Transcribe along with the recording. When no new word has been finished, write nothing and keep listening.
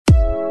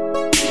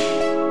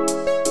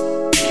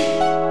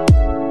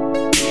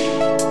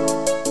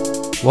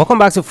Welcome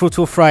back to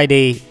Fruitful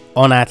Friday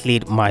on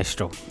Athlete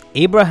Maestro.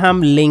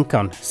 Abraham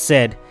Lincoln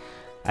said,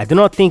 "I do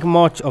not think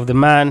much of the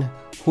man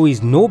who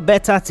is no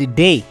better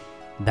today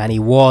than he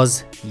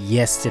was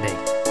yesterday."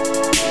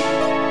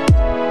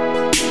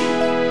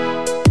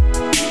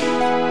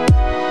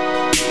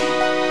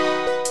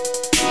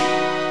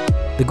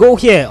 The goal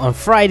here on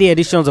Friday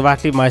editions of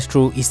Athlete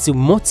Maestro is to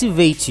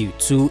motivate you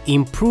to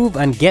improve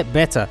and get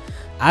better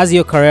as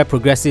your career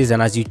progresses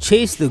and as you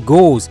chase the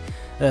goals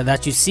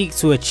that you seek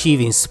to achieve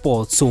in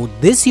sports. So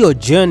this your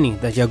journey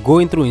that you're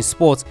going through in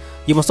sports.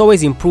 You must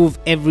always improve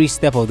every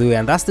step of the way,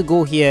 and that's the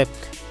goal here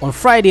on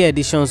Friday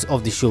editions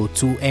of the show,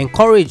 to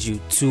encourage you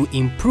to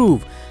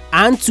improve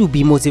and to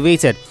be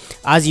motivated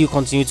as you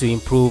continue to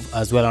improve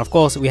as well. And of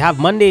course, we have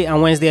Monday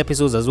and Wednesday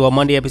episodes as well.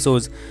 Monday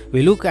episodes,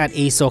 we look at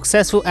a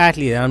successful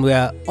athlete, and we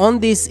are on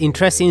this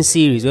interesting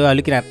series where we are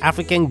looking at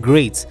African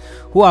greats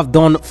who have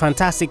done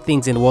fantastic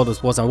things in the world of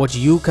sports and what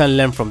you can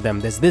learn from them.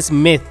 There's this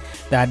myth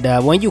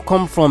that when you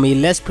come from a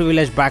less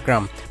privileged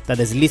background, that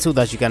there's little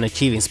that you can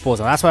achieve in sports,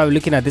 and that's why we're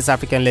looking at these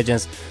African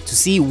legends to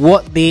see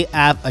what they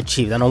have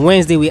achieved. And on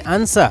Wednesday, we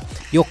answer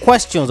your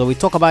questions, or we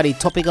talk about a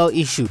topical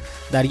issue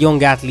that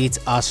young athletes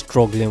are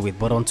struggling with.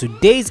 But on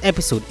today's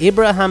episode,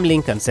 Abraham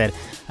Lincoln said,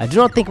 "I do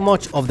not think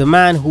much of the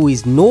man who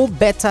is no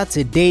better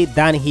today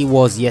than he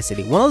was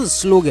yesterday." One of the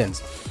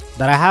slogans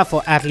that I have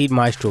for Athlete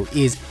Maestro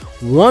is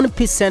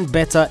 1%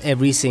 better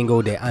every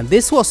single day. And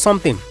this was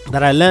something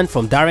that I learned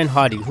from Darren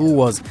Hardy, who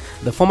was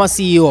the former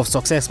CEO of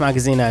Success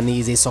Magazine, and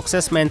he's a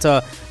success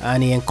mentor,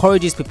 and he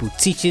encourages people,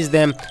 teaches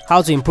them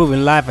how to improve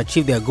in life,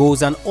 achieve their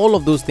goals, and all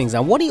of those things.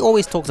 And what he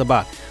always talks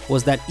about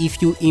was that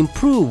if you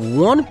improve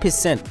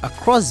 1%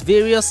 across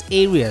various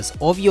areas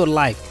of your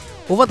life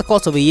over the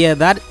course of a year,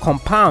 that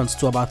compounds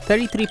to about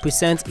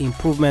 33%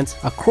 improvement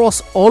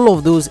across all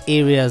of those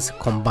areas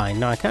combined.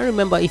 Now, I can't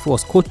remember if it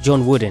was Coach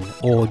John Wooden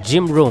or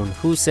Jim Rohn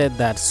who said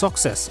that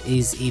success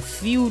is a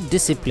few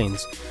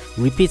disciplines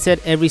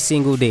repeated every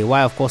single day,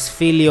 while of course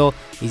failure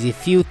is a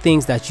few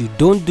things that you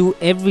don't do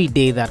every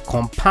day that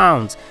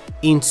compounds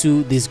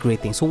into this great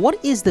thing. So what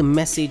is the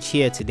message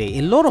here today?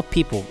 A lot of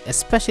people,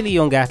 especially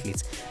young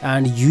athletes,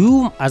 and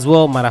you as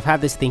well might have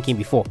had this thinking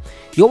before.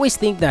 You always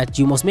think that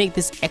you must make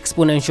this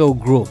exponential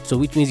growth, so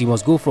which means you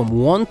must go from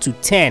 1 to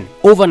 10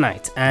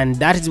 overnight, and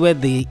that is where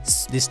the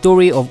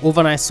story of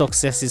overnight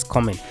success is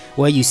coming,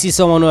 where you see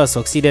someone who has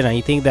succeeded and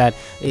you think that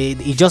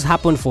it just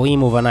happened for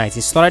him overnight.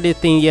 He started a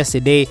thing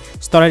yesterday,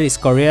 started his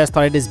career,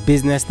 started his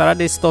business, started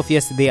this stuff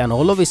yesterday, and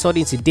all of a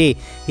sudden today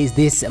he's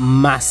this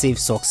massive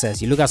success.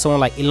 You look at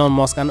someone like Elon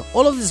Musk and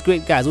all of these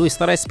great guys who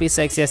started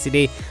SpaceX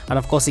yesterday, and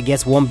of course he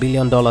gets $1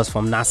 billion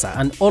from NASA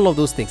and all of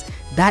those things.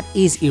 That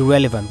is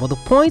irrelevant. But the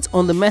point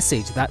on the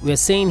message that we're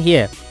saying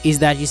here is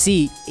that, you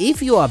see,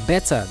 if you are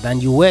better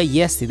than you were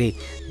yesterday,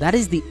 that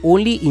is the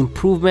only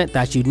improvement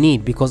that you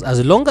need, because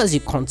as long as you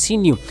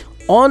continue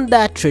on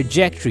that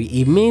trajectory,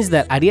 it means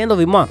that at the end of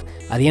a month,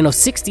 at the end of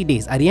 60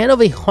 days, at the end of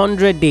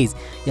 100 days,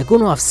 you're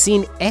going to have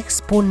seen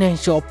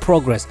exponential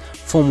progress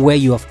from where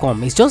you have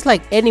come. It's just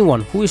like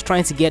anyone who is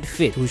trying to get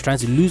fit, who is trying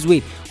to lose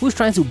weight, who is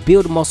trying to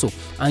build muscle,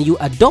 and you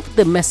adopt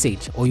the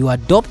message or you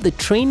adopt the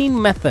training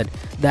method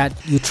that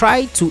you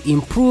try to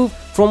improve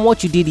from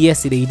what you did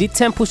yesterday. You did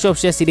 10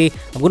 push-ups yesterday,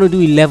 I'm going to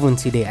do 11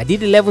 today. I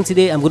did 11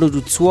 today, I'm going to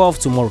do 12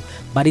 tomorrow.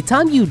 By the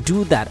time you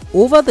do that,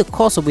 over the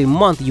course of a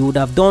month, you would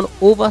have done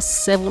over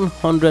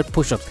 700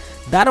 push-ups.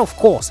 That, of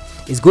course,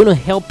 is going to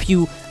help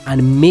you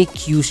and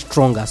make you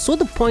stronger. So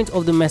the point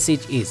of the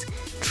message is,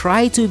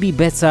 try to be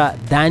better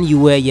than you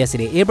were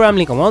yesterday. Abraham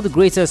Lincoln, one of the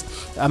greatest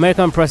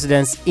American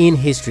presidents in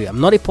history. I'm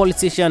not a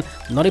politician,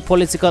 I'm not a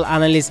political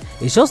analyst.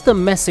 It's just the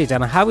message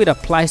and how it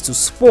applies to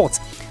sports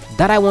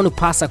that I want to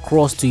pass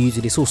across to you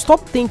today. So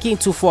stop thinking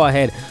too far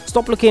ahead.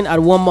 Stop looking at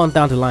 1 month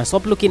down the line.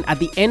 Stop looking at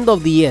the end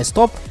of the year.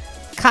 Stop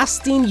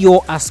casting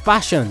your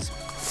aspirations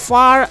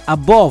far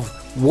above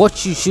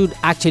what you should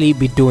actually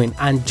be doing,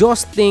 and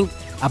just think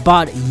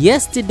about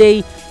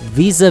yesterday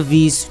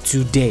vis-a-vis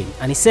today.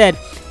 And he said,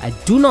 "I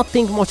do not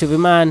think much of a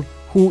man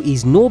who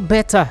is no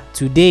better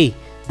today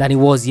than he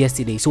was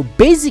yesterday." So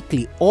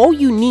basically, all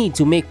you need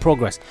to make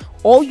progress,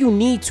 all you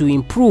need to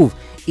improve,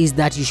 is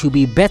that you should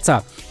be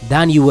better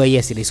than you were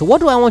yesterday. So what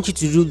do I want you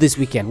to do this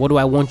weekend? What do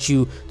I want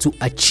you to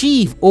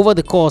achieve over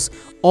the course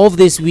of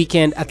this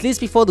weekend, at least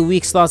before the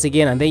week starts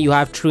again, and then you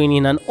have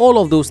training and all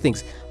of those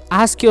things?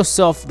 Ask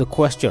yourself the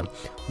question,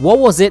 what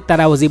was it that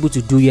I was able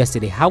to do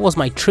yesterday? How was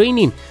my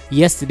training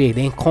yesterday?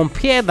 Then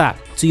compare that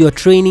to your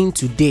training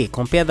today.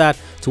 Compare that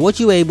to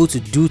what you were able to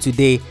do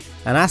today,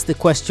 and ask the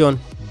question,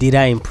 did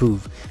I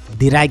improve?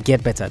 Did I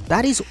get better?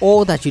 That is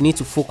all that you need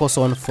to focus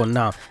on for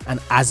now. And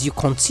as you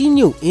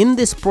continue in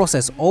this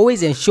process,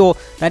 always ensure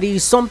that it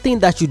is something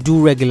that you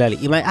do regularly.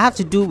 It might have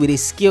to do with a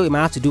skill, it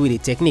might have to do with a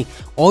technique.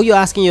 All you're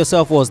asking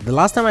yourself was, the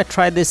last time I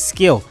tried this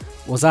skill,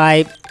 was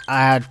I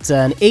at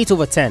an 8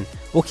 over 10?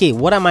 Okay,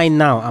 what am I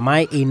now? Am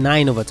I a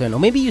 9 over 10? Or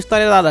maybe you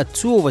started out at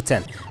 2 over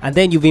 10 and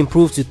then you've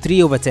improved to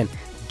 3 over 10.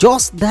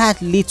 Just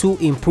that little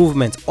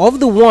improvement of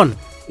the one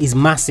is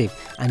massive,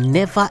 and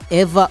never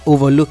ever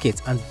overlook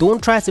it. And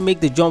don't try to make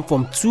the jump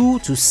from 2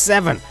 to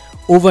 7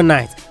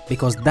 overnight,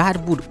 because that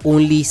would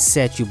only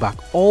set you back.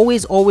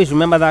 Always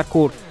remember that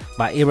quote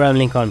by Abraham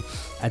Lincoln.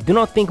 I do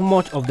not think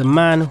much of the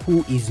man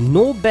who is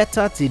no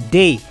better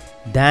today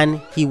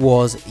than he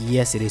was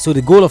yesterday. So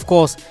the goal, of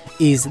course,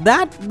 is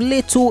that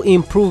little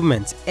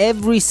improvement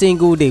every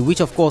single day, which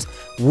of course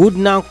would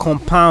now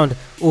compound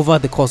over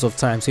the course of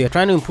time. So you're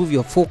trying to improve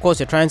your focus,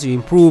 you're trying to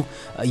improve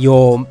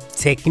your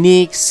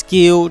technique,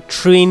 skill,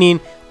 training,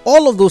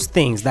 all of those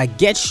things that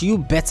gets you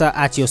better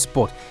at your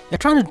sport. You're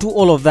trying to do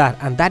all of that,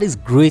 and that is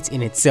great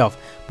in itself.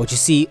 But you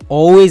see,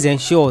 always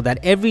ensure that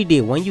every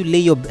day when you lay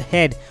your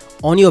head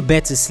on your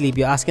bed to sleep,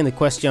 you're asking the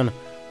question,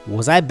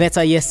 was I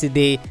better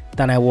yesterday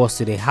than I was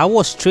today? How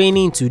was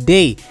training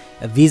today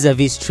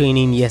vis-a-vis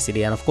training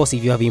yesterday? And of course,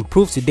 if you have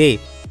improved today,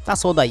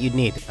 that's all that you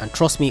need. And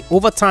trust me,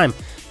 over time,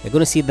 you're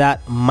going to see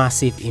that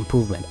massive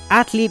improvement.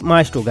 Athlete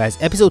Maestro, guys,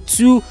 episode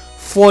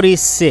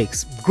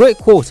 246. Great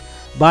quote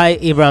by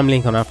Abraham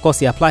Lincoln. And of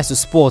course, it applies to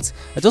sports,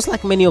 just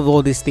like many of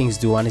all these things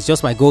do. And it's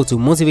just my goal to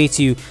motivate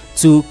you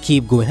to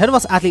keep going. Head over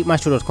to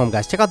athletemaestro.com,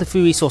 guys. Check out the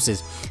free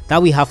resources that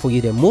we have for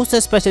you there, most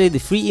especially the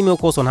free email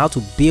course on how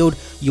to build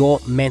your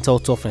mental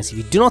toughness. If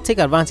you do not take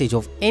advantage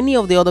of any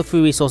of the other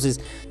free resources,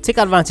 take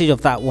advantage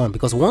of that one,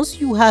 because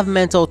once you have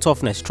mental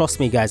toughness, trust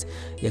me, guys,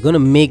 you're going to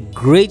make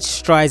great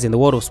strides in the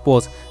world of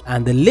sports,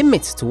 and the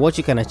limit to what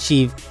you can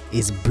achieve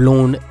is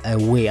blown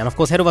away. And of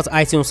course, head over to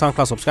iTunes,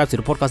 SoundCloud, subscribe to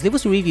the podcast, leave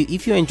us a review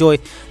if you enjoy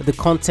the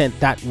content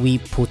that we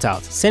put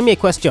out. Send me a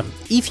question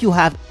if you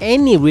have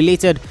any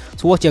related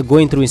to what you're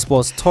going through in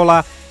sports.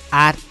 Tola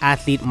at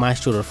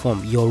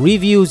athletemaestro.com. Your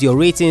reviews, your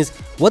ratings,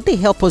 what they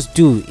help us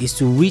do is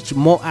to reach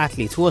more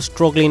athletes who are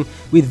struggling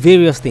with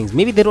various things.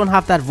 Maybe they don't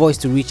have that voice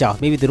to reach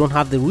out, maybe they don't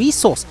have the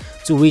resource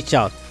to reach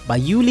out. By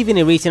you leaving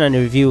a rating and a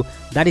review,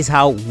 that is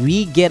how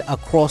we get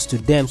across to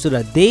them, so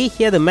that they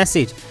hear the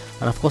message,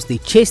 and of course they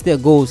chase their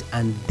goals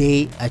and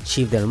they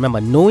achieve them. Remember,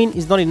 knowing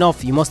is not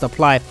enough. You must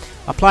apply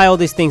all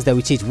these things that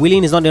we teach.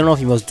 Willing is not enough.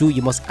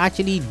 You must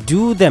actually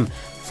do them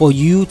for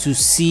you to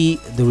see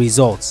the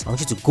results. I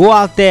want you to go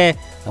out there.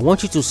 I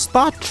want you to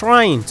start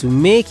trying to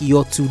make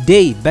your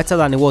today better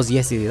than it was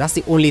yesterday. That's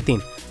the only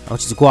thing. I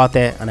want you to go out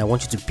there, and I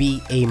want you to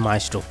be a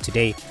maestro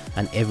today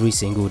and every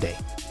single day.